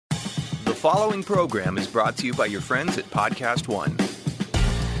The following program is brought to you by your friends at Podcast One.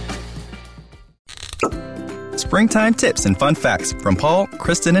 Springtime tips and fun facts from Paul,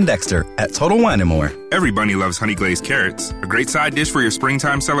 Kristen, and Dexter at Total Wine & More. Everybody loves honey glazed carrots. A great side dish for your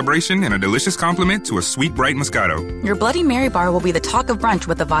springtime celebration and a delicious complement to a sweet, bright Moscato. Your Bloody Mary bar will be the talk of brunch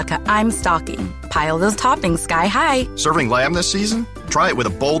with the vodka I'm stalking. Pile those toppings sky high. Serving lamb this season? Try it with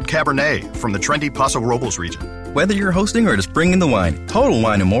a bold Cabernet from the trendy Paso Robles region. Whether you're hosting or just bringing the wine, Total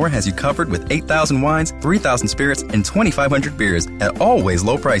Wine & More has you covered with 8,000 wines, 3,000 spirits, and 2,500 beers at always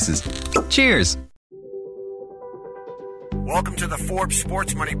low prices. Cheers! Welcome to the Forbes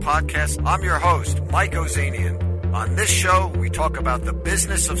Sports Money Podcast. I'm your host, Mike Ozanian. On this show, we talk about the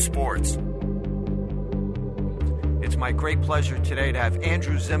business of sports. It's my great pleasure today to have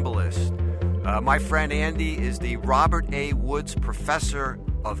Andrew Zimbalist. My friend Andy is the Robert A. Woods Professor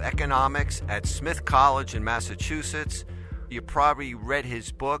of Economics at Smith College in Massachusetts. You probably read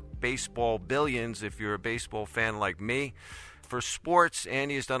his book, Baseball Billions, if you're a baseball fan like me. For sports,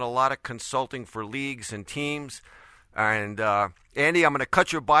 Andy has done a lot of consulting for leagues and teams. And Andy, I'm going to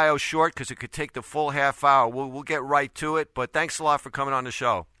cut your bio short because it could take the full half hour. We'll get right to it, but thanks a lot for coming on the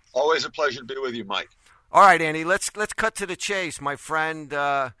show. Always a pleasure to be with you, Mike. All right, Andy, let's cut to the chase, my friend.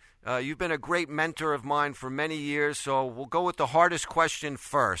 You've been a great mentor of mine for many years, so we'll go with the hardest question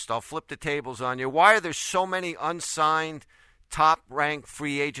first. I'll flip the tables on you. Why are there so many unsigned, top-ranked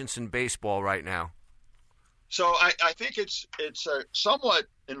free agents in baseball right now? So I think it's a somewhat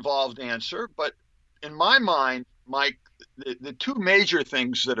involved answer, but in my mind, Mike, the two major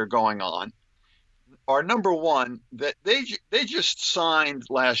things that are going on are, number one, that they just signed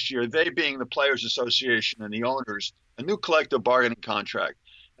last year, they being the Players Association and the owners, a new collective bargaining contract.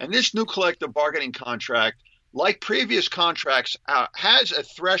 And this new collective bargaining contract, like previous contracts, has a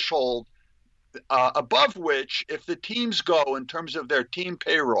threshold above which, if the teams go in terms of their team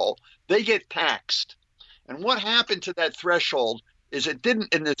payroll, they get taxed. And what happened to that threshold is it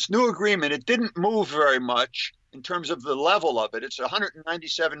didn't, in this new agreement, it didn't move very much in terms of the level of it. It's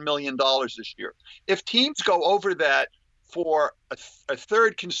 $197 million this year. If teams go over that for a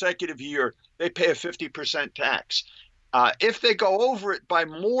third consecutive year, they pay a 50% tax. If they go over it by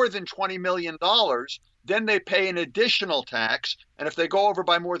more than $20 million, then they pay an additional tax. And if they go over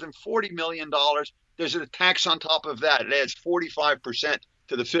by more than $40 million, there's a tax on top of that. It adds 45%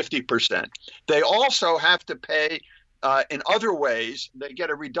 to the 50%. They also have to pay in other ways. They get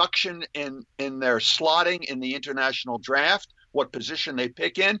a reduction in their slotting in the international draft, what position they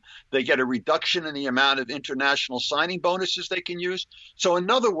pick in. They get a reduction in the amount of international signing bonuses they can use. So in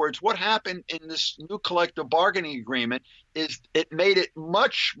other words, what happened in this new collective bargaining agreement is it made it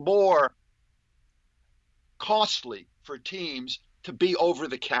much more costly for teams to be over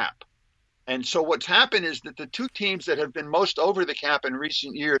the cap. And so what's happened is that the two teams that have been most over the cap in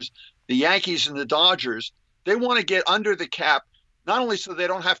recent years, the Yankees and the Dodgers, they want to get under the cap, not only so they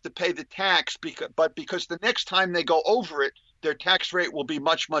don't have to pay the tax, but because the next time they go over it, their tax rate will be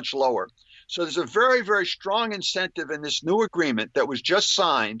much, much lower. So there's a very, very strong incentive in this new agreement that was just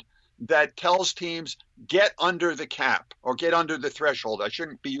signed that tells teams get under the cap or get under the threshold. I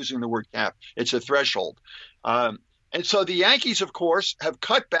shouldn't be using the word cap. It's a threshold. And so the Yankees, of course, have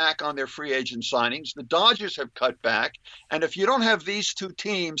cut back on their free agent signings. The Dodgers have cut back. And if you don't have these two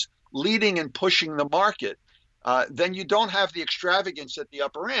teams leading and pushing the market, then you don't have the extravagance at the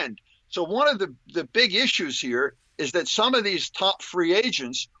upper end. So one of the big issues here is that some of these top free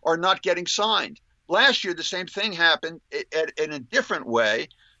agents are not getting signed. Last year, the same thing happened in a different way.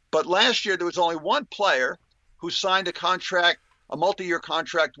 But last year, there was only one player who signed a contract, a multi-year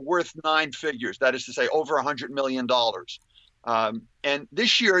contract worth 9 figures. That is to say, over $100 million. And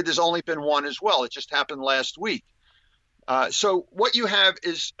this year, there's only been one as well. It just happened last week. So what you have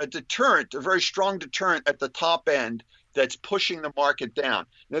is a deterrent, a very strong deterrent at the top end that's pushing the market down.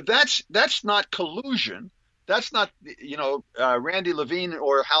 Now, that's not collusion. That's not, Randy Levine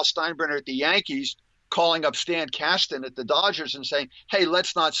or Hal Steinbrenner at the Yankees calling up Stan Kasten at the Dodgers and saying, hey,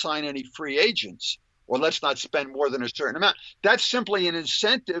 let's not sign any free agents or let's not spend more than a certain amount. That's simply an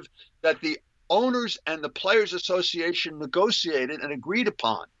incentive that the owners and the Players Association negotiated and agreed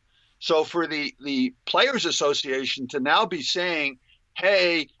upon. So for the Players Association to now be saying,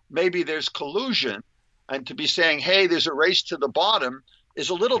 hey, maybe there's collusion, and to be saying, hey, there's a race to the bottom is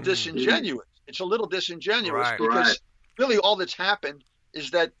a little disingenuous. It's a little disingenuous because really all that's happened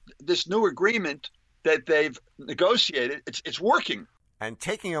is that this new agreement that they've negotiated, it's working. And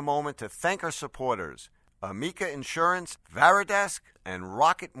taking a moment to thank our supporters, Amica Insurance, Varidesk, and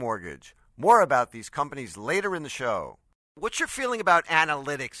Rocket Mortgage. More about these companies later in the show. What's your feeling about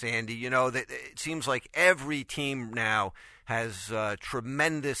analytics, Andy? That it seems like every team now has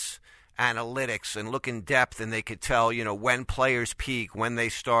tremendous analytics and look in depth, and they could tell, when players peak, when they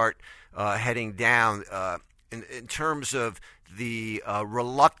start heading down. In terms of the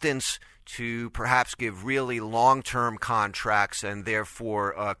reluctance to perhaps give really long-term contracts and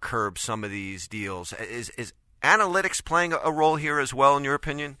therefore curb some of these deals. Is analytics playing a role here as well, in your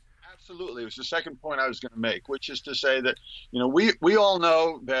opinion? Absolutely. It was the second point I was going to make, which is to say that, we all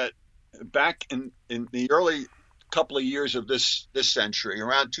know that back in the early couple of years of this century,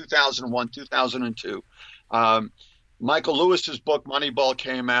 around 2001, 2002, Michael Lewis's book Moneyball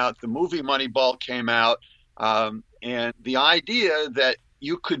came out, the movie Moneyball came out, and the idea that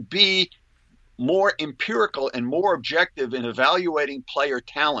you could be more empirical and more objective in evaluating player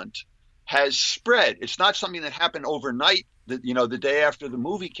talent has spread. It's not something that happened overnight, that the day after the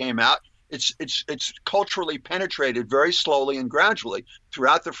movie came out. It's culturally penetrated very slowly and gradually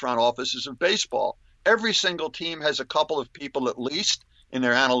throughout the front offices of baseball. Every single team has a couple of people at least in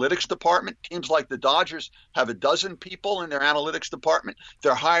their analytics department. Teams like the Dodgers have a dozen people in their analytics department.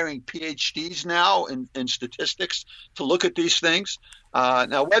 They're hiring PhDs now in statistics to look at these things.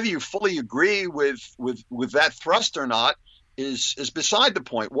 Now, whether you fully agree with that thrust or not is beside the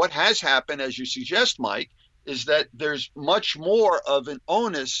point. What has happened, as you suggest, Mike, is that there's much more of an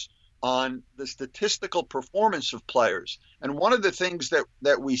onus on the statistical performance of players. And one of the things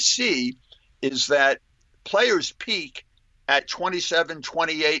that we see is that players peak at 27,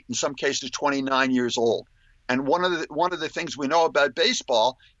 28, in some cases 29 years old. And one of the things we know about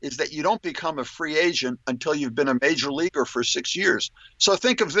baseball is that you don't become a free agent until you've been a major leaguer for 6 years. So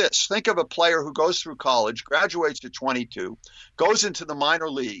think of this. Think of a player who goes through college, graduates at 22, goes into the minor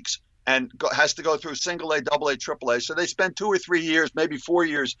leagues, and has to go through single A, double A, triple A. So they spend 2 or 3 years, maybe 4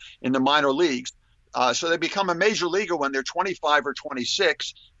 years in the minor leagues. So they become a major leaguer when they're 25 or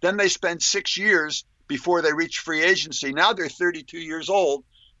 26. Then they spend 6 years before they reach free agency. Now they're 32 years old,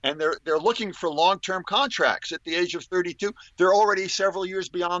 and they're looking for long-term contracts at the age of 32. They're already several years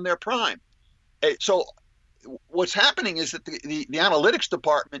beyond their prime. So what's happening is that the analytics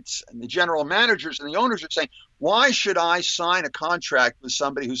departments and the general managers and the owners are saying, why should I sign a contract with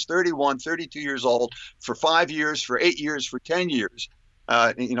somebody who's 31, 32 years old for 5 years, for 8 years, for 10 years?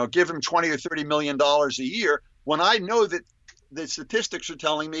 Give him $20 or $30 million a year, when I know that the statistics are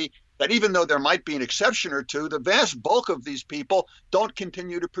telling me that even though there might be an exception or two, the vast bulk of these people don't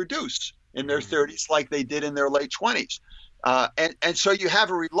continue to produce in their 30s like they did in their late 20s. And so you have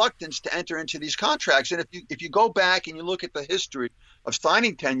a reluctance to enter into these contracts. And if you go back and you look at the history of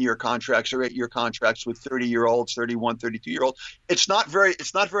signing 10-year contracts or 8-year contracts with 30-year-olds, 31, 32-year-olds, it's not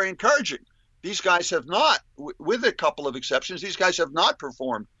very encouraging. These guys have not, with a couple of exceptions, these guys have not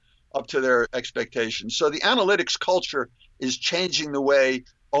performed up to their expectations. So the analytics culture is changing the way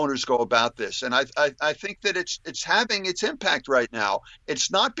owners go about this. And I think that it's having its impact right now.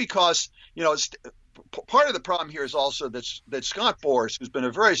 It's not because, part of the problem here is also that Scott Boras, who's been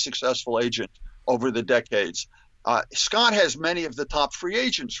a very successful agent over the decades, Scott has many of the top free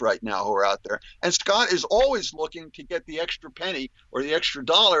agents right now who are out there. And Scott is always looking to get the extra penny or the extra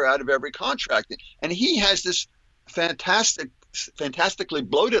dollar out of every contract. And he has this fantastically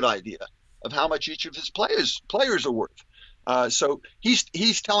bloated idea of how much each of his players are worth. So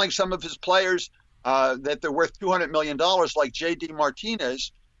he's telling some of his players that they're worth $200 million, like J.D.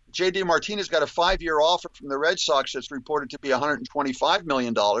 Martinez. J.D. Martinez got a 5-year offer from the Red Sox that's reported to be $125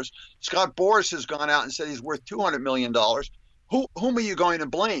 million. Scott Boras has gone out and said he's worth $200 million. Whom are you going to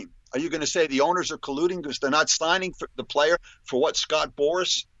blame? Are you going to say the owners are colluding because they're not signing for the player for what Scott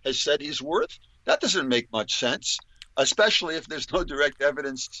Boras has said he's worth? That doesn't make much sense, especially if there's no direct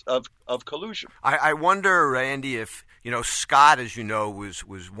evidence of collusion. I wonder, Andy, if Scott, as you know,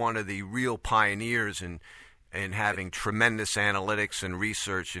 was one of the real pioneers in having tremendous analytics and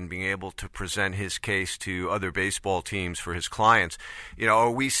research and being able to present his case to other baseball teams for his clients. Are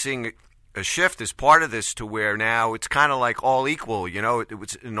we seeing a shift as part of this to where now it's kind of like all equal? It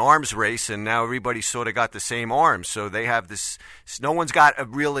was an arms race, and now everybody's sort of got the same arms. So they have this – no one's got a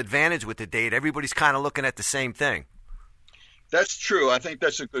real advantage with the data. Everybody's kind of looking at the same thing. That's true. I think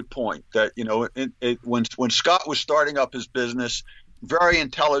that's a good point. That when Scott was starting up his business, very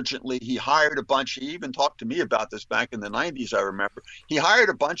intelligently, he hired a bunch. He even talked to me about this back in the 90s, I remember. He hired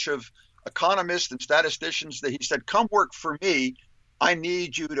a bunch of economists and statisticians that he said, come work for me. I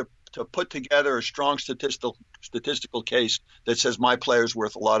need you to put together a strong statistical case that says my player's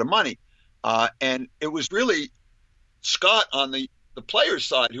worth a lot of money. And it was really Scott on the players'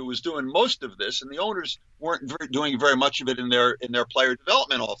 side who was doing most of this, and the owners weren't doing very much of it in their player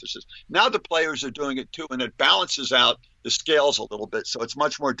development offices. Now the players are doing it too, and it balances out the scales a little bit. So it's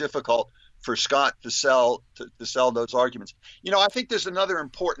much more difficult for Scott to sell those arguments. I think there's another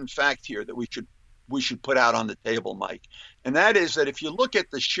important fact here that we should put out on the table, Mike, and that is that if you look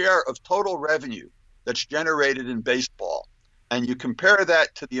at the share of total revenue that's generated in baseball, and you compare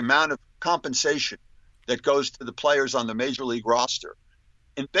that to the amount of compensation that goes to the players on the major league roster,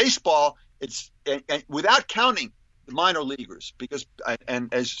 in baseball, it's and without counting the minor leaguers, because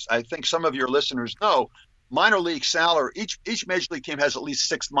and as I think some of your listeners know, minor league salary, each major league team has at least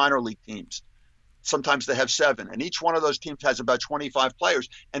 6 minor league teams. Sometimes they have 7, and each one of those teams has about 25 players.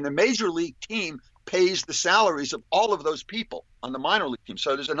 And the major league team pays the salaries of all of those people on the minor league team.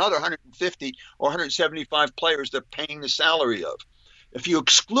 So there's another 150 or 175 players they're paying the salary of. If you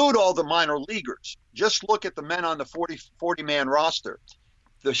exclude all the minor leaguers, just look at the men on the 40-man roster.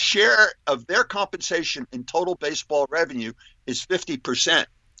 The share of their compensation in total baseball revenue is 50%.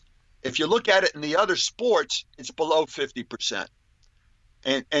 If you look at it in the other sports, it's below 50%.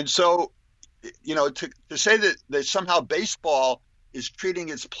 And so, to say that somehow baseball is treating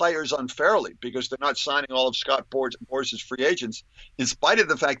its players unfairly because they're not signing all of Scott Boras's free agents, in spite of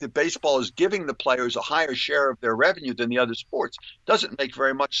the fact that baseball is giving the players a higher share of their revenue than the other sports, doesn't make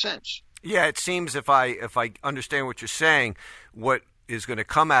very much sense. Yeah, it seems if I understand what you're saying, what is going to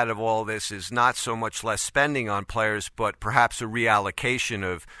come out of all this is not so much less spending on players, but perhaps a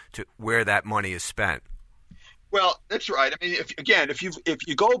reallocation to where that money is spent. Well, that's right. I mean, if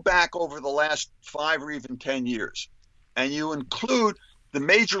you go back over the last 5 or even 10 years, and you include the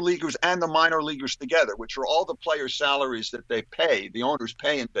major leaguers and the minor leaguers together, which are all the players' salaries that the owners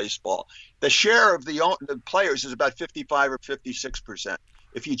pay in baseball, the share of the players is about 55 or 56%.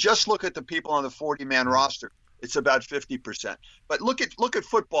 If you just look at the people on the 40-man roster, it's about 50%. But look at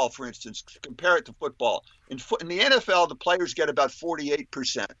football, for instance. Compare it to football. In the NFL, the players get about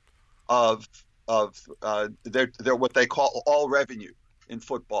 48% of their what they call all revenue in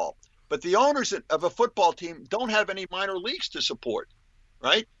football. But the owners of a football team don't have any minor leagues to support,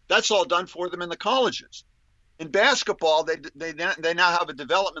 right? That's all done for them in the colleges. In basketball, they now have a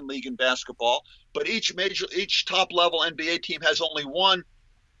development league in basketball, but each top level NBA team has only one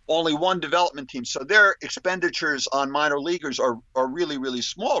development team. So their expenditures on minor leaguers are really, really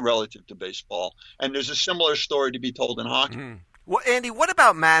small relative to baseball. And there's a similar story to be told in hockey. Mm. Well, Andy, what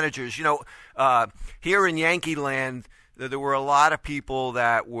about managers? Here in Yankee land, there were a lot of people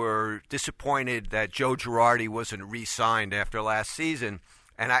that were disappointed that Joe Girardi wasn't re-signed after last season.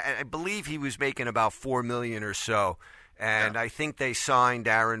 And I believe he was making about $4 million or so. And I think they signed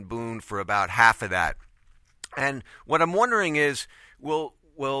Aaron Boone for about half of that. And what I'm wondering is, will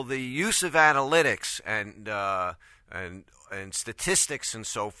the use of analytics and statistics and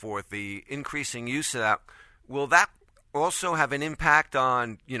so forth, the increasing use of that, will that also have an impact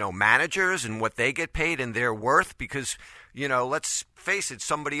on, managers and what they get paid and their worth? Because, let's face it,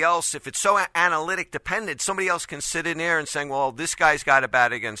 somebody else, if it's so analytic dependent, somebody else can sit in there and saying, well, this guy's got to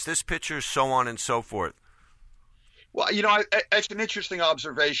bat against this pitcher, so on and so forth. Well, it's an interesting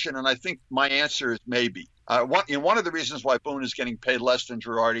observation, and I think my answer is maybe. One of the reasons why Boone is getting paid less than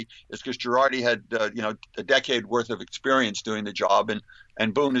Girardi is because Girardi had, a decade worth of experience doing the job,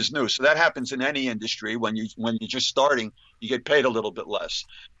 and Boone is new. So that happens in any industry. When you're just starting, you get paid a little bit less.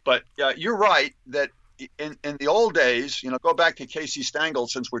 But you're right that in the old days, go back to Casey Stengel,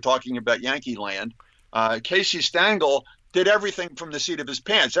 since we're talking about Yankee land. Casey Stengel did everything from the seat of his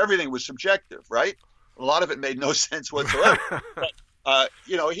pants. Everything was subjective, right? A lot of it made no sense whatsoever. But,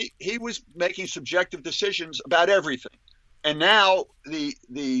 he was making subjective decisions about everything. And now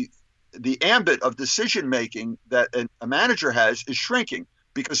the ambit of decision making that a manager has is shrinking,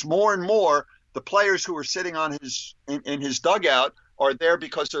 because more and more the players who are sitting on in his dugout are there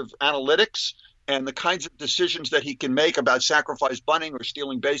because of analytics and the kinds of decisions that he can make about sacrifice bunting or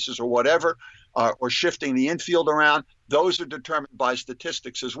stealing bases or whatever, or shifting the infield around. Those are determined by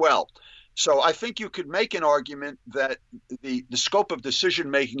statistics as well. So I think you could make an argument that the scope of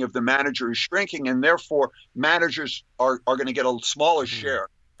decision-making of the manager is shrinking, and therefore managers are going to get a smaller share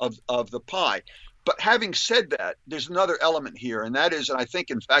of the pie. But having said that, there's another element here, and that is, and I think,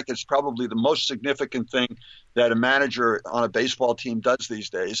 in fact, it's probably the most significant thing that a manager on a baseball team does these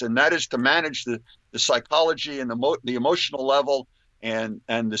days, and that is to manage the psychology and the emotional level and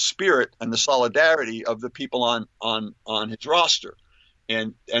the spirit and the solidarity of the people on his roster.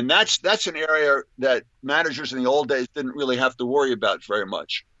 And that's an area that managers in the old days didn't really have to worry about very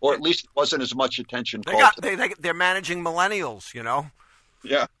much, or at least wasn't as much attention called to them. They're managing millennials,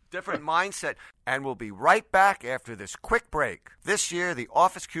 Yeah. Different mindset. And we'll be right back after this quick break. This year, the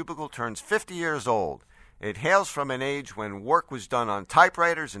office cubicle turns 50 years old. It hails from an age when work was done on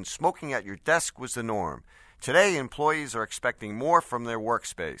typewriters and smoking at your desk was the norm. Today, employees are expecting more from their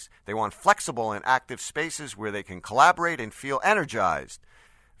workspace. They want flexible and active spaces where they can collaborate and feel energized.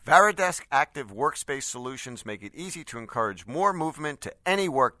 Varidesk Active Workspace Solutions make it easy to encourage more movement to any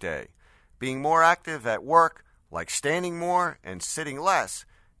workday. Being more active at work, like standing more and sitting less,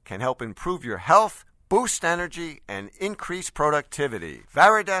 can help improve your health, boost energy, and increase productivity.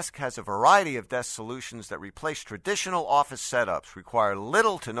 Varidesk has a variety of desk solutions that replace traditional office setups, require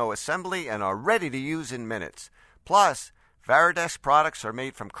little to no assembly, and are ready to use in minutes. Plus, Varidesk products are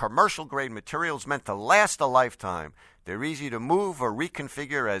made from commercial-grade materials meant to last a lifetime. They're easy to move or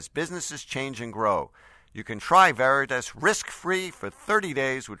reconfigure as businesses change and grow. You can try Varidesk risk-free for 30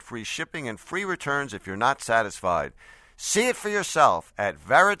 days with free shipping and free returns if you're not satisfied. See it for yourself at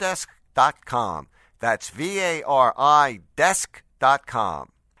varidesk.com. That's VARI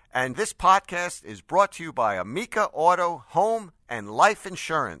desk.com. And this podcast is brought to you by Amica Auto, Home, and Life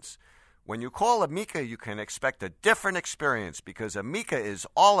Insurance. When you call Amica, you can expect a different experience because Amica is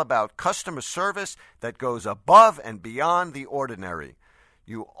all about customer service that goes above and beyond the ordinary.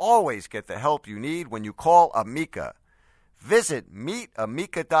 You always get the help you need when you call Amica. Visit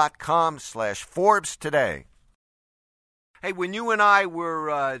meetamica.com/Forbes today. Hey, when you and I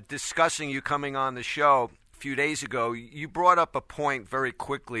were discussing you coming on the show a few days ago, you brought up a point very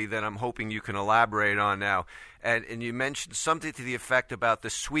quickly that I'm hoping you can elaborate on now. And you mentioned something to the effect about the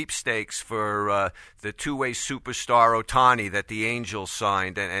sweepstakes for the two-way superstar Ohtani that the Angels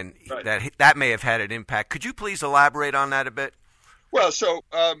signed, and right. that may have had an impact. Could you please elaborate on that a bit? Well, so,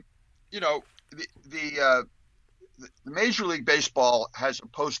 the Major League Baseball has a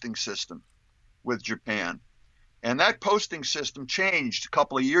posting system with Japan. And that posting system changed a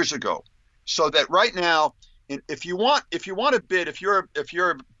couple of years ago, so that right now, if you want to bid, if you're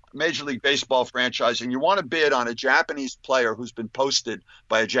a Major League Baseball franchise and you want to bid on a Japanese player who's been posted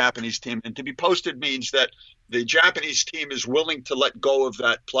by a Japanese team, and to be posted means that the Japanese team is willing to let go of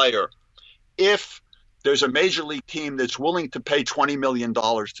that player if there's a Major League team that's willing to pay $20 million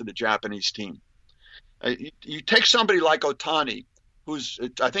to the Japanese team. You take somebody like Ohtani,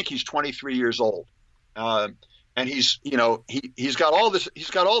 I think he's 23 years old. And he's got all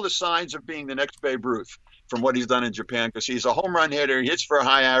the signs of being the next Babe Ruth from what he's done in Japan, because he's a home run hitter, he hits for a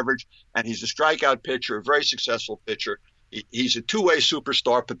high average, and he's a strikeout pitcher, a very successful pitcher. He's a two-way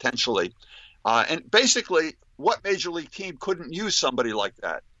superstar potentially. And basically, what Major League team couldn't use somebody like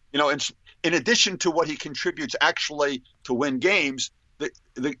that? In addition to what he contributes actually to win games,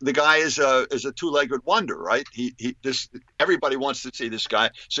 the guy is a two-legged wonder, right? Everybody wants to see this guy,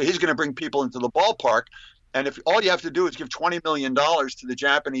 so he's going to bring people into the ballpark. And if all you have to do is give $20 million to the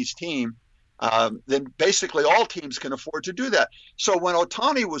Japanese team, then basically all teams can afford to do that. So when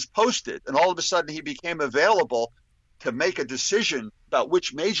Ohtani was posted and all of a sudden he became available to make a decision about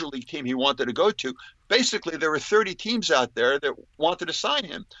which Major League team he wanted to go to, basically there were 30 teams out there that wanted to sign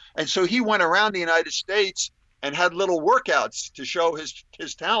him. And so he went around the United States and had little workouts to show his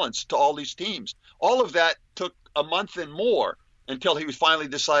talents to all these teams. All of that took a month and more until he was finally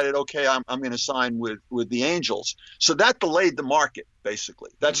decided, okay, I'm going to sign with the Angels. So that delayed the market,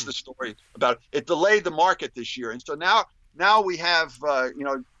 basically. That's the story about it. It delayed the market this year. And so now we have,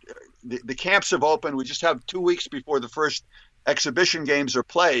 the camps have opened. We just have 2 weeks before the first exhibition games are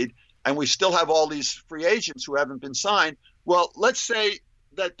played, and we still have all these free agents who haven't been signed. Well, let's say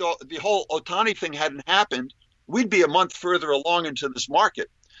that the whole Ohtani thing hadn't happened. We'd be a month further along into this market.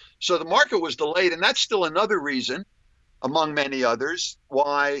 So the market was delayed, and that's still another reason, among many others,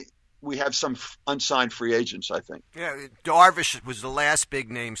 why we have some unsigned free agents, I think. Yeah, Darvish was the last big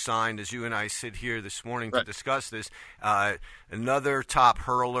name signed as you and I sit here this morning to discuss this. Another top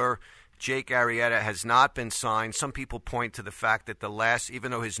hurler, Jake Arrieta, has not been signed. Some people point to the fact that even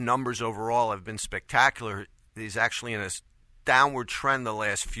though his numbers overall have been spectacular, he's actually in a downward trend the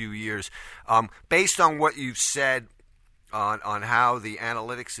last few years. Based on what you've said, on how the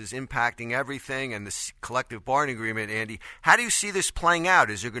analytics is impacting everything and the collective bargaining agreement, Andy, how do you see this playing out?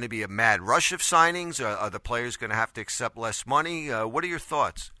 Is there going to be a mad rush of signings? Are the players going to have to accept less money? What are your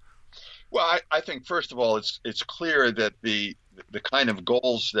thoughts? Well, I think, first of all, it's clear that the kind of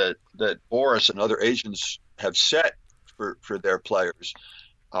goals that Boris and other agents have set for their players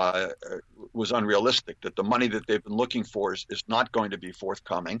was unrealistic, that the money that they've been looking for is not going to be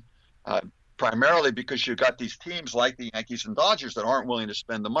forthcoming. Primarily because you've got these teams like the Yankees and Dodgers that aren't willing to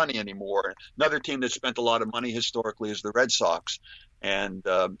spend the money anymore. Another team that spent a lot of money historically is the Red Sox, and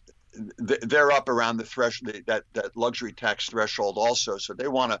they're up around the threshold, that luxury tax threshold also. So they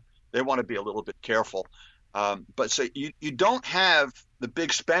want to be a little bit careful. But so you don't have the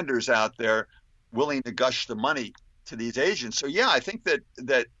big spenders out there willing to gush the money to these agents. So yeah, I think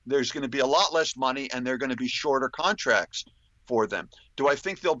that there's going to be a lot less money and they're going to be shorter contracts for them. Do I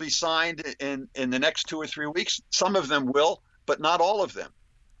think they'll be signed in the next 2 or 3 weeks? Some of them will, but not all of them.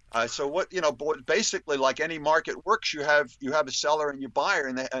 So what, basically like any market works, you have a seller and a buyer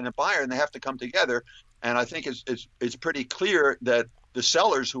and they have to come together. And I think it's pretty clear that the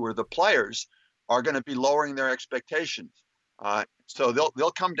sellers, who are the players, are going to be lowering their expectations. So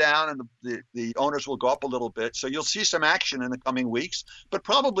they'll come down and the owners will go up a little bit. So you'll see some action in the coming weeks, but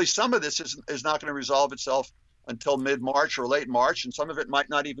probably some of this is not going to resolve itself until mid-March or late March, and some of it might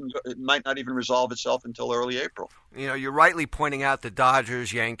not even resolve itself until early April. You're rightly pointing out the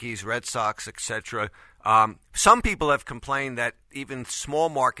Dodgers, Yankees, Red Sox, etc. Some people have complained that even small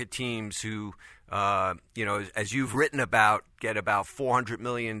market teams who, as you've written about, get about $400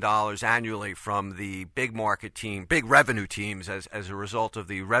 million annually from the big market team, big revenue teams as a result of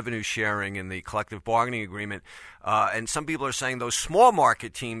the revenue sharing in the collective bargaining agreement. And some people are saying those small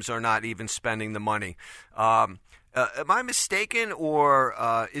market teams are not even spending the money. Am I mistaken,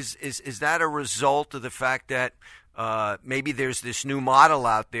 or is that a result of the fact that maybe there's this new model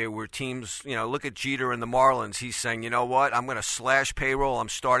out there where teams, look at Jeter and the Marlins. He's saying, you know what, I'm going to slash payroll. I'm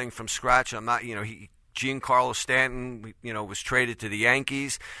starting from scratch. I'm not, Giancarlo Stanton, was traded to the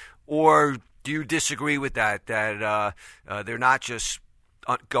Yankees. Or do you disagree with that they're not just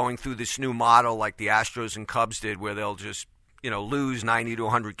going through this new model like the Astros and Cubs did, where they'll just, lose 90 to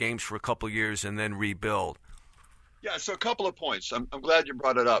 100 games for a couple of years and then rebuild? Yeah, so a couple of points. I'm glad you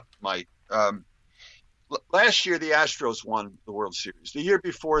brought it up, Mike. Last year, the Astros won the World Series. The year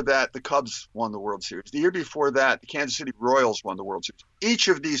before that, the Cubs won the World Series. The year before that, the Kansas City Royals won the World Series. Each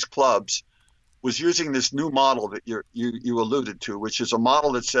of these clubs was using this new model that you alluded to, which is a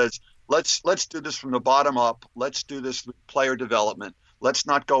model that says, let's do this from the bottom up. Let's do this with player development. Let's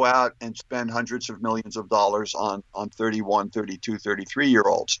not go out and spend hundreds of millions of dollars on 31, 32,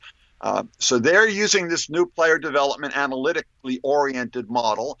 33-year-olds. So they're using this new player development, analytically oriented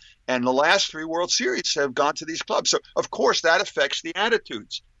model, and the last 3 World Series have gone to these clubs. So, of course, that affects the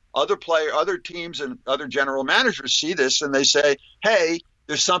attitudes. Other teams and other general managers see this and they say, hey,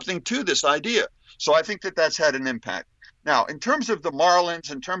 there's something to this idea. So I think that that's had an impact. Now, in terms of the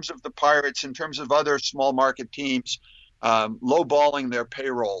Marlins, in terms of the Pirates, in terms of other small market teams lowballing their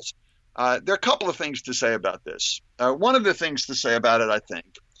payrolls, there are a couple of things to say about this. One of the things to say about it, I think,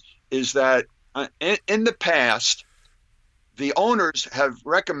 is that in the past, the owners have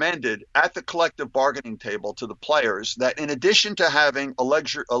recommended at the collective bargaining table to the players that in addition to having a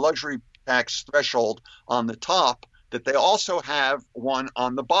luxury tax threshold on the top, that they also have one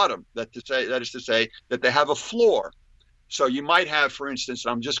on the bottom. That is to say that they have a floor. So you might have, for instance,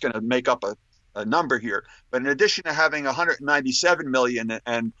 I'm just going to make up a number here, but in addition to having $197 million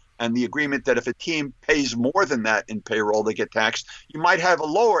and the agreement that if a team pays more than that in payroll, they get taxed, you might have a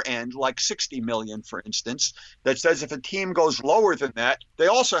lower end, like $60 million, for instance, that says if a team goes lower than that, they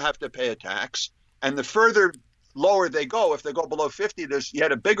also have to pay a tax. And the further lower they go, if they go below 50, there's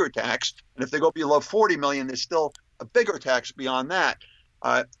yet a bigger tax. And if they go below 40 million, there's still a bigger tax beyond that.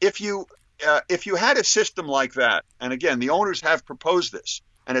 If you had a system like that, and again, the owners have proposed this,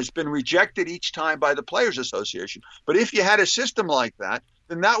 and it's been rejected each time by the Players Association. But if you had a system like that,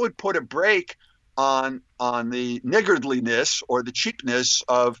 then that would put a brake on the niggardliness or the cheapness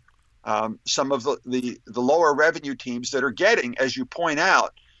of some of the lower revenue teams that are getting, as you point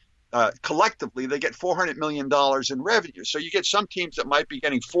out, collectively, they get $400 million in revenue. So you get some teams that might be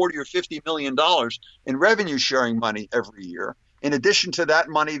getting $40 or $50 million in revenue sharing money every year. In addition to that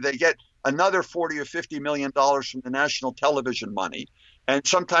money, they get another $40 or $50 million from the national television money. And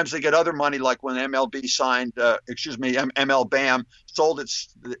sometimes they get other money, like when MLB signed, MLBAM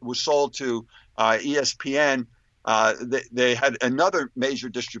was sold to ESPN. They had another major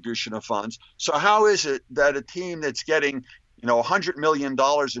distribution of funds. So how is it that a team that's getting, $100 million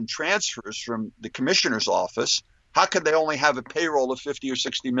in transfers from the commissioner's office, how could they only have a payroll of $50 or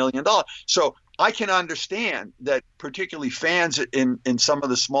 $60 million? So I can understand that particularly fans in some of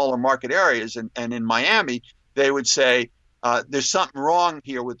the smaller market areas and in Miami, they would say, there's something wrong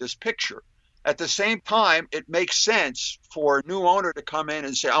here with this picture. At the same time, it makes sense for a new owner to come in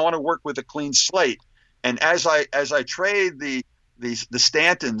and say, I want to work with a clean slate. And as I trade the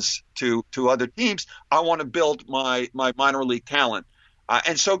Stantons to other teams, I want to build my minor league talent.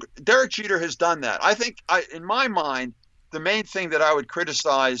 And so Derek Jeter has done that. I think, in my mind, the main thing that I would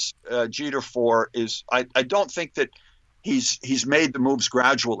criticize Jeter for is I don't think that he's made the moves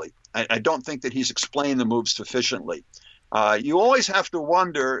gradually. I don't think that he's explained the moves sufficiently. You always have to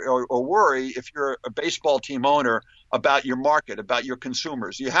wonder or worry if you're a baseball team owner about your market, about your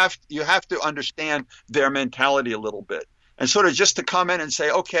consumers. You have to understand their mentality a little bit, and sort of just to come in and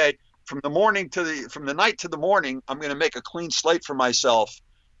say, okay, from the night to the morning, I'm going to make a clean slate for myself.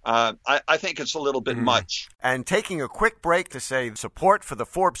 I think it's a little bit much. And taking a quick break to say support for the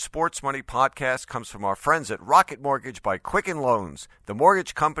Forbes Sports Money podcast comes from our friends at Rocket Mortgage by Quicken Loans, the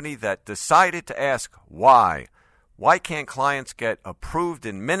mortgage company that decided to ask why. Why can't clients get approved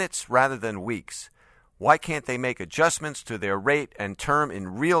in minutes rather than weeks? Why can't they make adjustments to their rate and term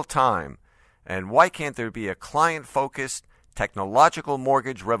in real time? And why can't there be a client-focused, technological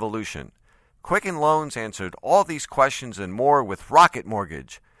mortgage revolution? Quicken Loans answered all these questions and more with Rocket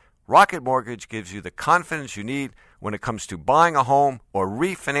Mortgage. Rocket Mortgage gives you the confidence you need when it comes to buying a home or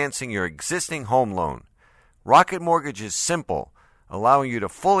refinancing your existing home loan. Rocket Mortgage is simple, allowing you to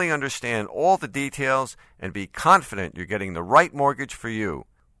fully understand all the details and be confident you're getting the right mortgage for you.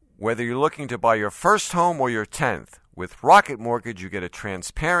 Whether you're looking to buy your first home or your 10th, with Rocket Mortgage you get a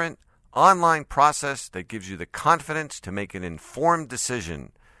transparent, online process that gives you the confidence to make an informed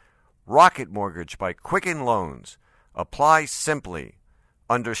decision. Rocket Mortgage by Quicken Loans. Apply simply.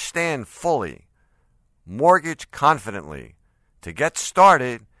 Understand fully. Mortgage confidently. To get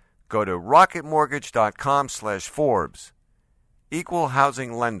started, go to rocketmortgage.com/Forbes. Equal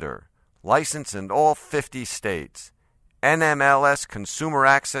housing lender. Licensed in all 50 states.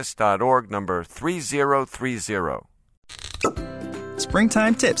 NMLSconsumeraccess.org number 3030.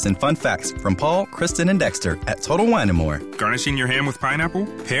 Springtime tips and fun facts from Paul, Kristen, and Dexter at Total Wine & More. Garnishing your ham with pineapple?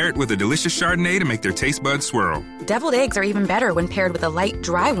 Pair it with a delicious Chardonnay to make their taste buds swirl. Deviled eggs are even better when paired with a light,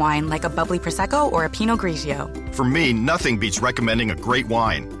 dry wine like a bubbly Prosecco or a Pinot Grigio. For me, nothing beats recommending a great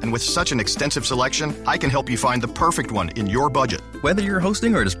wine. And with such an extensive selection, I can help you find the perfect one in your budget. Whether you're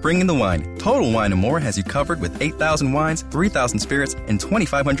hosting or just bringing the wine, Total Wine & More has you covered with 8,000 wines, 3,000 spirits, and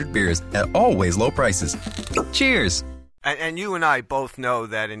 2,500 beers at always low prices. Cheers! And you and I both know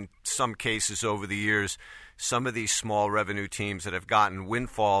that in some cases over the years, some of these small revenue teams that have gotten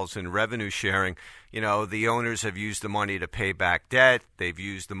windfalls in revenue sharing, the owners have used the money to pay back debt. They've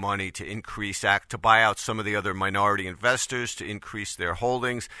used the money to to buy out some of the other minority investors to increase their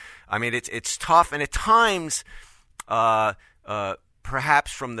holdings. I mean, it's tough. And at times,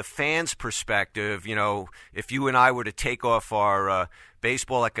 perhaps from the fans' perspective, if you and I were to take off our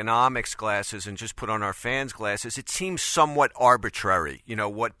baseball economics glasses and just put on our fans' glasses, it seems somewhat arbitrary,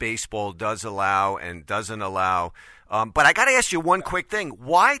 what baseball does allow and doesn't allow. But I got to ask you one quick thing.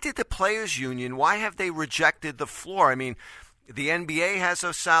 Why did the Players Union, why have they rejected the floor? I mean, the NBA has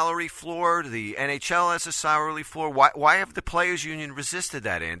a salary floor. The NHL has a salary floor. Why have the Players Union resisted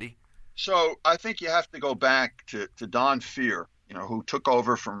that, Andy? So I think you have to go back to Don Fehr, who took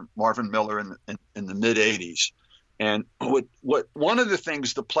over from Marvin Miller in the mid-'80s. And what one of the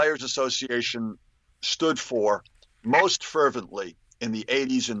things the Players Association stood for most fervently in the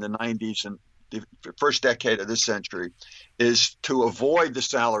 80s and the 90s and the first decade of this century is to avoid the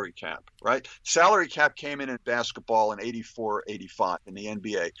salary cap, right? Salary cap came in basketball in 84, 85 in the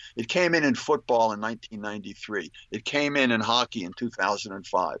NBA. It came in football in 1993. It came in hockey in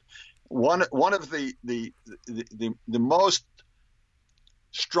 2005. One of the most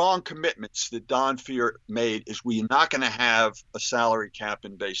strong commitments that Don Fehr made is we're not going to have a salary cap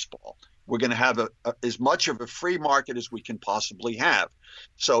in baseball. We're going to have as much of a free market as we can possibly have.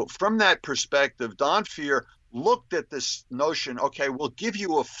 So from that perspective, Don Fehr looked at this notion, okay, we'll give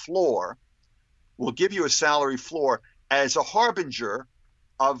you a floor, we'll give you a salary floor as a harbinger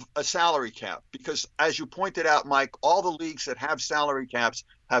of a salary cap. Because as you pointed out, Mike, all the leagues that have salary caps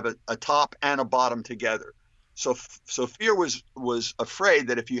have a top and a bottom together. So Fehr was afraid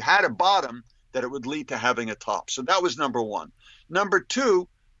that if you had a bottom, that it would lead to having a top. So that was number one. Number two,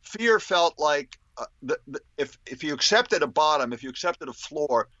 Fehr felt like if you accepted a bottom, if you accepted a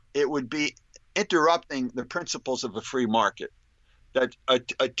floor, it would be interrupting the principles of the free market. That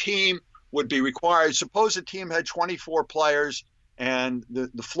a team would be required. Suppose a team had 24 players and the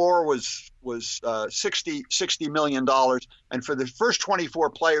floor was $60 million, and for the first 24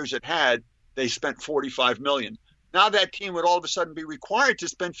 players it had, they spent $45 million. Now that team would all of a sudden be required to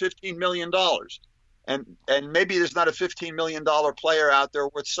spend $15 million. And maybe there's not a $15 million player out there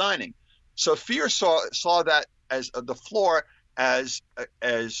worth signing. So Fehr saw that as the floor as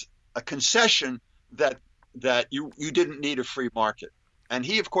a concession that you didn't need a free market. And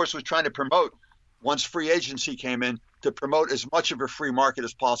he, of course, was trying to promote, once free agency came in, to promote as much of a free market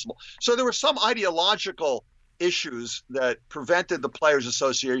as possible. So there were some ideological issues that prevented the Players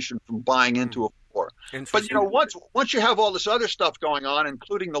Association from buying into a floor. But once you have all this other stuff going on,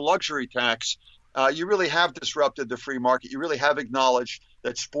 including the luxury tax, you really have disrupted the free market. You really have acknowledged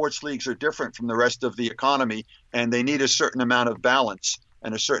that sports leagues are different from the rest of the economy, and they need a certain amount of balance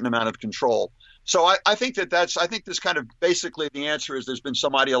and a certain amount of control. So I think I think this kind of basically the answer is there's been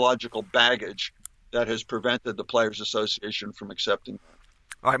some ideological baggage that has prevented the Players Association from accepting that.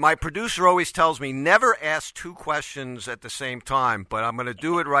 All right, my producer always tells me never ask two questions at the same time, but I'm going to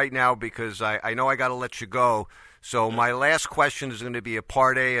do it right now because I know I got to let you go. So my last question is going to be a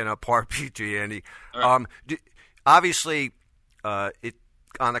part A and a part B to you, Andy. Right. Obviously, on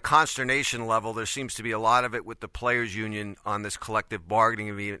the consternation level, there seems to be a lot of it with the Players Union on this collective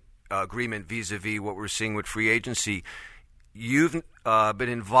bargaining agreement vis-a-vis what we're seeing with free agency. You've been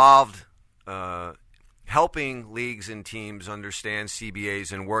involved helping leagues and teams understand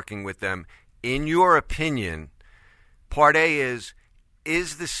CBAs and working with them. In your opinion, part A is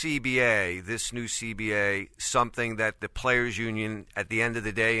the CBA, this new CBA, something that the Players Union at the end of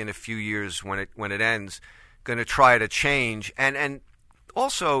the day in a few years when it ends going to try to change? And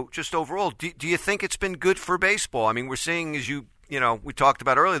also just overall, do you think it's been good for baseball? I mean, we're seeing, as we talked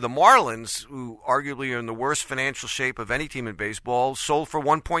about earlier, the Marlins, who arguably are in the worst financial shape of any team in baseball, sold for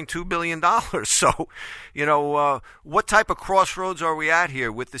 $1.2 billion. So, what type of crossroads are we at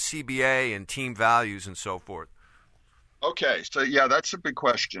here with the CBA and team values and so forth? Okay, so yeah, that's a big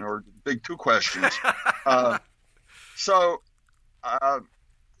question, or big two questions.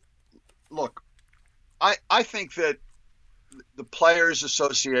 Look, I think that the Players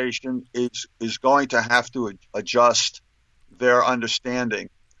Association is going to have to adjust their understanding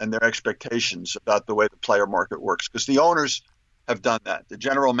and their expectations about the way the player market works, because the owners have done that, the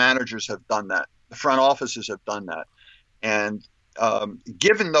general managers have done that, the front offices have done that, and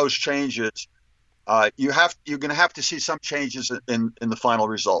given those changes, you're going to have to see some changes in the final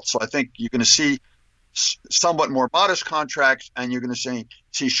results. So I think you're going to see somewhat more modest contracts, and you're going to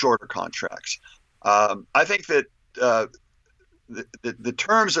see shorter contracts. I think that the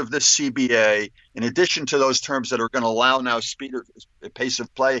terms of this CBA, in addition to those terms that are going to allow now pace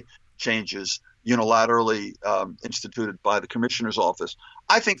of play changes unilaterally instituted by the commissioner's office,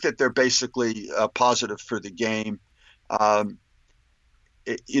 I think that they're basically positive for the game.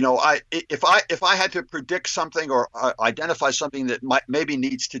 If I had to predict something or identify something that maybe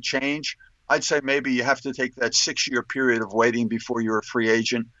needs to change, I'd say maybe you have to take that 6-year period of waiting before you're a free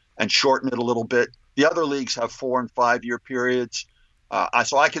agent and shorten it a little bit. The other leagues have 4 and 5 year periods.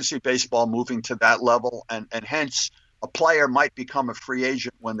 So I can see baseball moving to that level, and hence a player might become a free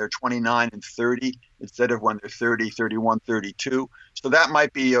agent when they're 29 and 30 instead of when they're 30, 31, 32. So that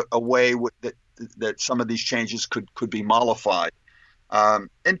might be a way that some of these changes could be mollified.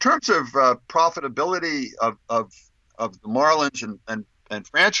 In terms of profitability of the Marlins and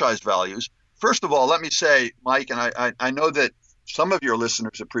franchise values, first of all, let me say, Mike, and I know that some of your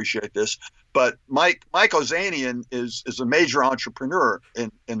listeners appreciate this, but Mike Ozanian is a major entrepreneur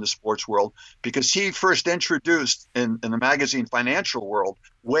in the sports world, because he first introduced in the magazine Financial World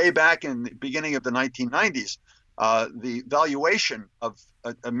way back in the beginning of the 1990s the valuation of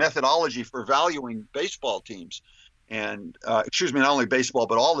a methodology for valuing baseball teams. And not only baseball,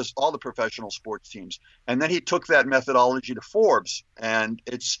 but all the professional sports teams. And then he took that methodology to Forbes, and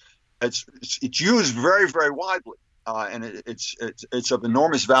it's used very, very widely, and it's of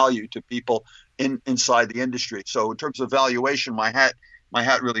enormous value to people inside the industry. So in terms of valuation, my hat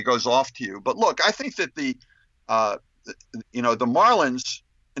really goes off to you. But look, I think that the Marlins,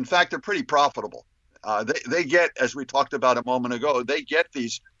 in fact, are pretty profitable. They get, as we talked about a moment ago, they get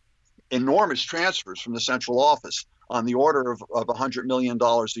these enormous transfers from the central office on the order of $100 million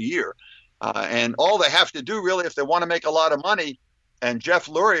a year. And all they have to do, really, if they want to make a lot of money, and Jeff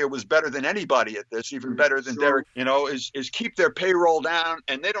Luria was better than anybody at this, even better than Derek, is keep their payroll down,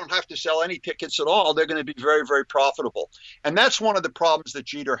 and they don't have to sell any tickets at all. They're going to be very, very profitable. And that's one of the problems that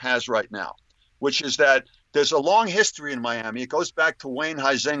Jeter has right now, which is that there's a long history in Miami. It goes back to Wayne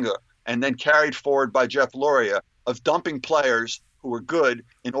Huizenga and then carried forward by Jeff Luria of dumping players who were good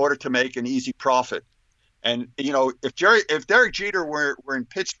in order to make an easy profit. And, if Derek Jeter were in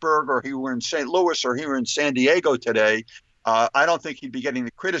Pittsburgh, or he were in St. Louis, or he were in San Diego today, I don't think he'd be getting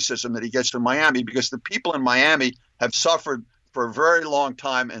the criticism that he gets from Miami, because the people in Miami have suffered for a very long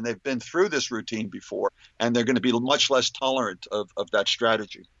time, and they've been through this routine before, and they're going to be much less tolerant of that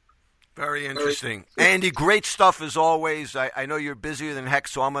strategy. Very interesting. Andy, great stuff as always. I know you're busier than heck,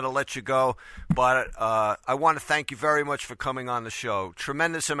 so I'm going to let you go. But I want to thank you very much for coming on the show.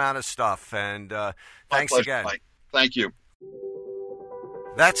 Tremendous amount of stuff. And thanks pleasure, again. Mike. Thank you.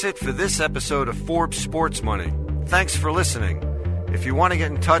 That's it for this episode of Forbes Sports Money. Thanks for listening. If you want to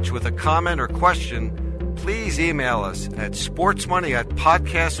get in touch with a comment or question, please email us at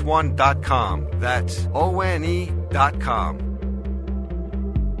sportsmoney@podcastone.com. That's ONE.com.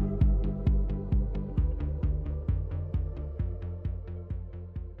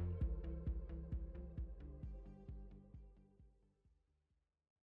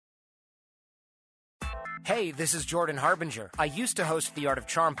 Hey, this is Jordan Harbinger. I used to host the Art of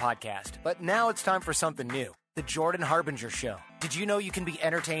Charm podcast, but now it's time for something new. The Jordan Harbinger Show. Did you know you can be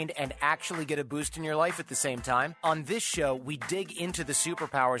entertained and actually get a boost in your life at the same time? On this show, we dig into the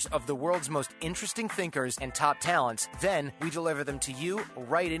superpowers of the world's most interesting thinkers and top talents. Then we deliver them to you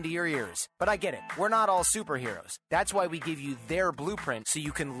right into your ears. But I get it. We're not all superheroes. That's why we give you their blueprint so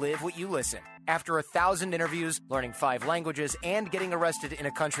you can live what you listen. After 1,000 interviews, learning 5 languages, and getting arrested in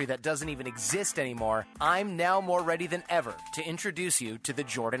a country that doesn't even exist anymore, I'm now more ready than ever to introduce you to The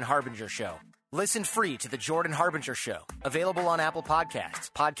Jordan Harbinger Show. Listen free to The Jordan Harbinger Show. Available on Apple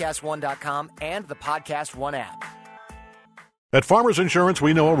Podcasts, PodcastOne.com, and the Podcast One app. At Farmers Insurance,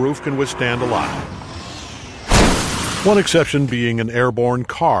 we know a roof can withstand a lot. One exception being an airborne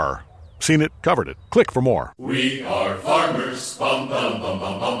car. Seen it, covered it. Click for more. We are farmers. Bum, bum, bum,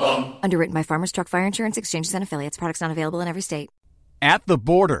 bum, bum, bum. Underwritten by Farmers Truck Fire Insurance Exchanges and Affiliates. Products not available in every state. At the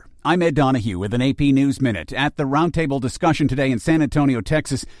border. I'm Ed Donahue with an AP News Minute. At the roundtable discussion today in San Antonio,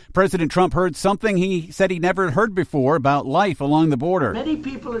 Texas, President Trump heard something he said he never heard before about life along the border. Many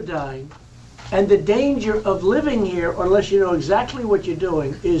people are dying, and the danger of living here, unless you know exactly what you're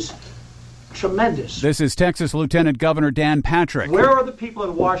doing, is tremendous. This is Texas Lieutenant Governor Dan Patrick. Where are the people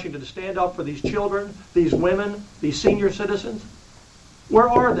in Washington to stand up for these children, these women, these senior citizens? Where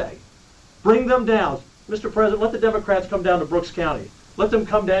are they? Bring them down. Mr. President, let the Democrats come down to Brooks County. Let them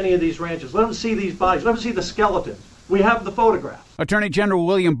come to any of these ranches. Let them see these bodies. Let them see the skeletons. We have the photographs. Attorney General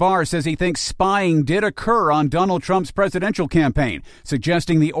William Barr says he thinks spying did occur on Donald Trump's presidential campaign,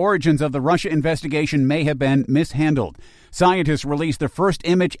 suggesting the origins of the Russia investigation may have been mishandled. Scientists released the first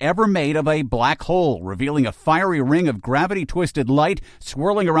image ever made of a black hole, revealing a fiery ring of gravity-twisted light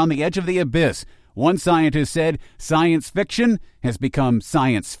swirling around the edge of the abyss. One scientist said, "Science fiction has become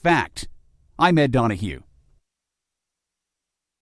science fact." I'm Ed Donahue.